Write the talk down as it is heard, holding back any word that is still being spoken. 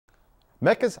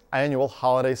MECA's annual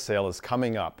holiday sale is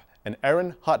coming up, and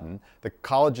Erin Hutton, the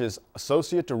college's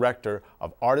Associate Director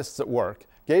of Artists at Work,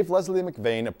 gave Leslie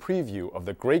McVeigh a preview of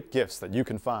the great gifts that you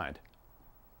can find.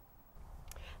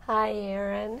 Hi,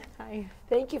 Erin. Hi.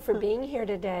 Thank you for being here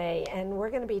today. And we're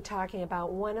going to be talking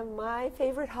about one of my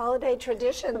favorite holiday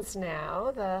traditions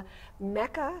now, the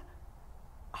MECA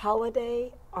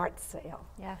Holiday Art Sale.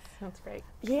 Yes, that's great.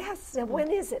 Yes. And when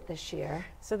is it this year?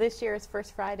 So this year is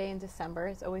first Friday in December.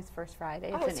 It's always first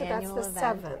Friday. It's so annual that's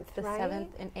the event. 7th, The right? 7th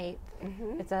and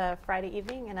 8th. It's a Friday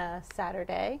evening and a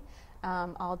Saturday,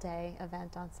 all-day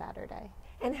event on Saturday.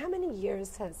 And how many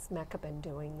years has MECA been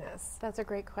doing this? That's a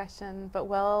great question, but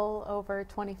well over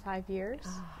 25 years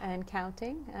and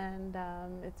counting. And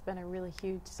it's been a really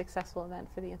huge, successful event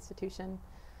for the institution.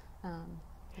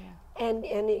 Yeah.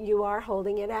 And you are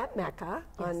holding it at MECA.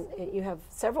 Yes. You have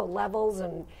several levels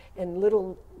and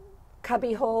little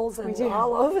cubby holes and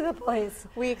all over the place.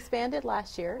 We expanded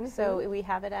last year, so we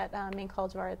have it at Main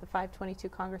College of Art at the 522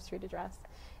 Congress Street address.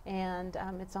 And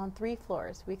it's on 3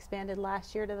 floors. We expanded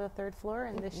last year to the 3rd floor,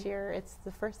 and this year it's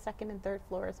the 1st, 2nd, and 3rd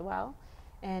floor as well.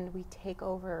 And we take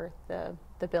over the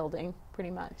building pretty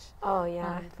much. Oh,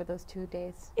 yeah. For those 2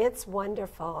 days. It's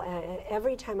wonderful.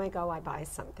 Every time I go, I buy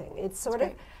something. It's sort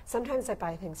of, sometimes I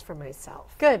buy things for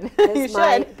myself. Good. You As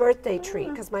my should. birthday treat,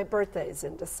 because my birthday is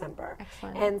in December.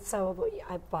 Excellent. And so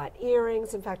I bought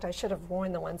earrings. In fact, I should have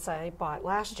worn the ones I bought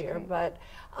last year, but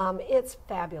it's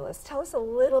fabulous. Tell us a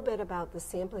little bit about the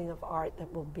sampling of art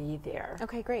that will be there.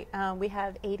 Okay, great. We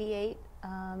have 88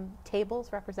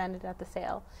 tables represented at the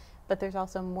sale. But there's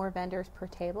also more vendors per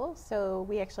table, so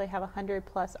we actually have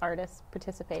 100+ artists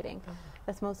participating.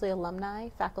 That's mostly alumni,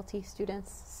 faculty,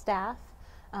 students, staff,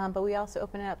 but we also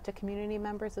open it up to community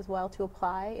members as well to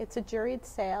apply. It's a juried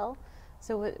sale,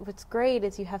 so what's great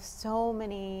is you have so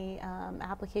many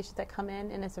applications that come in,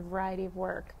 and it's a variety of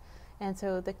work. And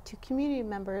so the 2 community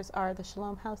members are the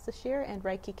Shalom House this year and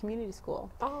Reiki Community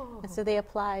School. Oh. And so they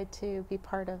applied to be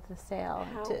part of the sale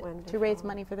to raise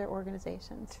money for their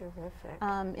organizations.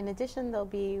 Terrific. In addition, there'll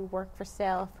be work for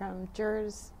sale from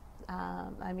jurors,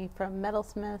 from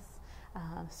metalsmiths,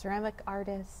 ceramic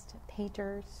artists,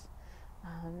 painters,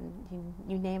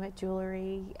 you name it,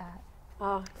 jewelry,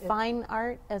 fine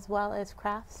art as well as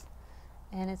crafts.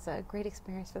 And it's a great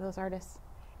experience for those artists.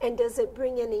 And does it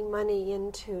bring any money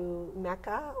into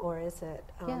MECA, or is it?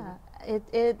 Yeah,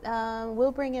 it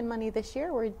will bring in money this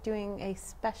year. We're doing a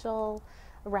special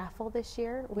raffle this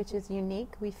year, which is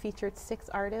unique. We featured 6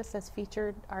 artists as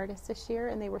featured artists this year,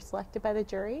 and they were selected by the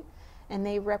jury, and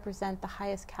they represent the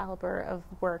highest caliber of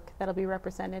work that'll be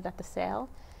represented at the sale.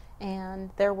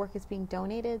 And their work is being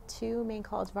donated to Main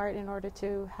College of Art in order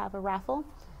to have a raffle.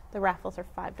 The raffles are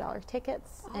 $5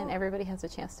 tickets, and everybody has a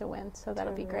chance to win, so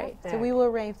that'll be great. So we will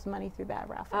raise money through that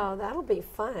raffle. Oh, that'll be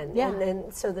fun. Yeah. And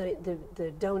then, so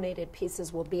the donated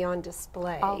pieces will be on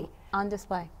display. Oh, on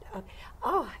display.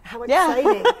 Oh, how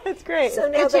exciting. Yeah, it's great. So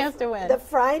now Good chance to win. The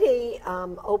Friday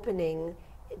opening,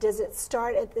 does it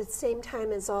start at the same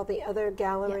time as all the other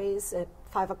galleries at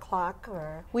 5 o'clock?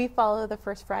 Or? We follow the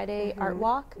First Friday Art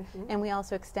Walk, and we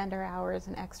also extend our hours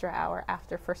an extra hour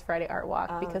after First Friday Art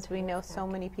Walk because we know so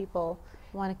many people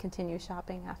want to continue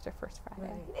shopping after First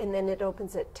Friday. Right. And then it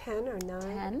opens at 10 or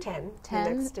 9? 10. 10, the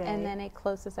next day. and then it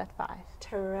closes at 5.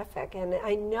 Terrific. And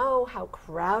I know how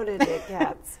crowded it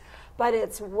gets, but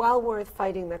it's well worth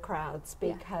fighting the crowds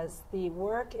because the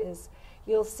work is,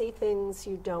 you'll see things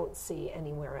you don't see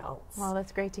anywhere else. Well,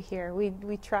 that's great to hear.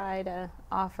 We try to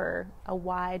offer a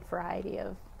wide variety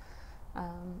of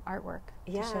artwork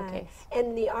to showcase.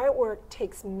 And the artwork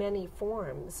takes many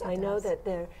forms. I know that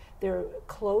they're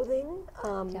clothing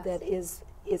that is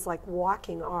like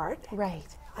walking art.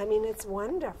 Right. I mean, it's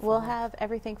wonderful. We'll have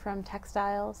everything from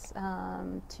textiles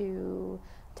to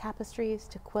tapestries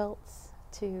to quilts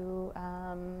to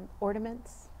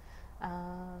ornaments.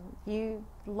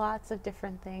 Lots of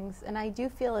different things, and I do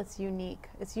feel it's unique.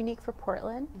 It's unique for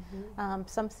Portland.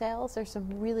 Some sales, there's some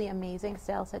really amazing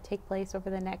sales that take place over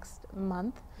the next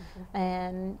month,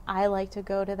 and I like to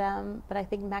go to them, but I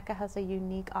think MECA has a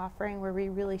unique offering where we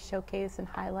really showcase and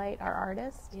highlight our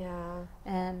artists. Yeah.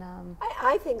 And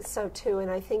I think so too, and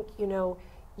I think,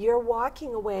 you're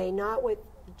walking away not with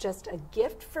just a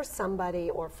gift for somebody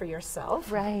or for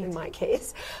yourself, right. in my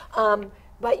case,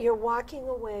 but you're walking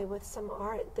away with some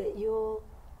art that you'll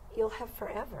have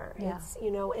forever. Yeah. It's,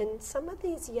 and some of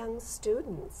these young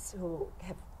students who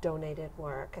have donated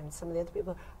work, and some of the other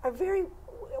people are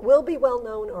will be well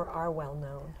known or are well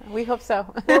known. We hope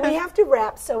so. Now we have to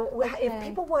wrap, so if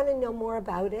people want to know more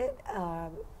about it,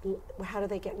 how do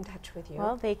they get in touch with you?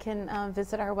 Well, they can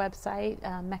visit our website,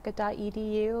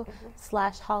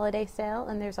 MECA.edu/holiday sale,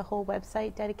 and there's a whole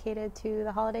website dedicated to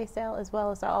the holiday sale, as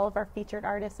well as all of our featured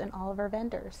artists and all of our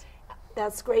vendors.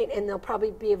 That's great, and they'll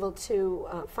probably be able to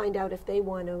find out if they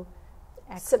want to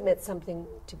submit something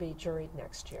to be juried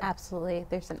next year. Absolutely.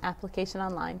 There's an application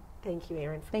online. Thank you,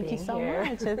 Erin, for Thank being you so here.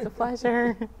 much. It's a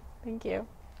pleasure. Thank you.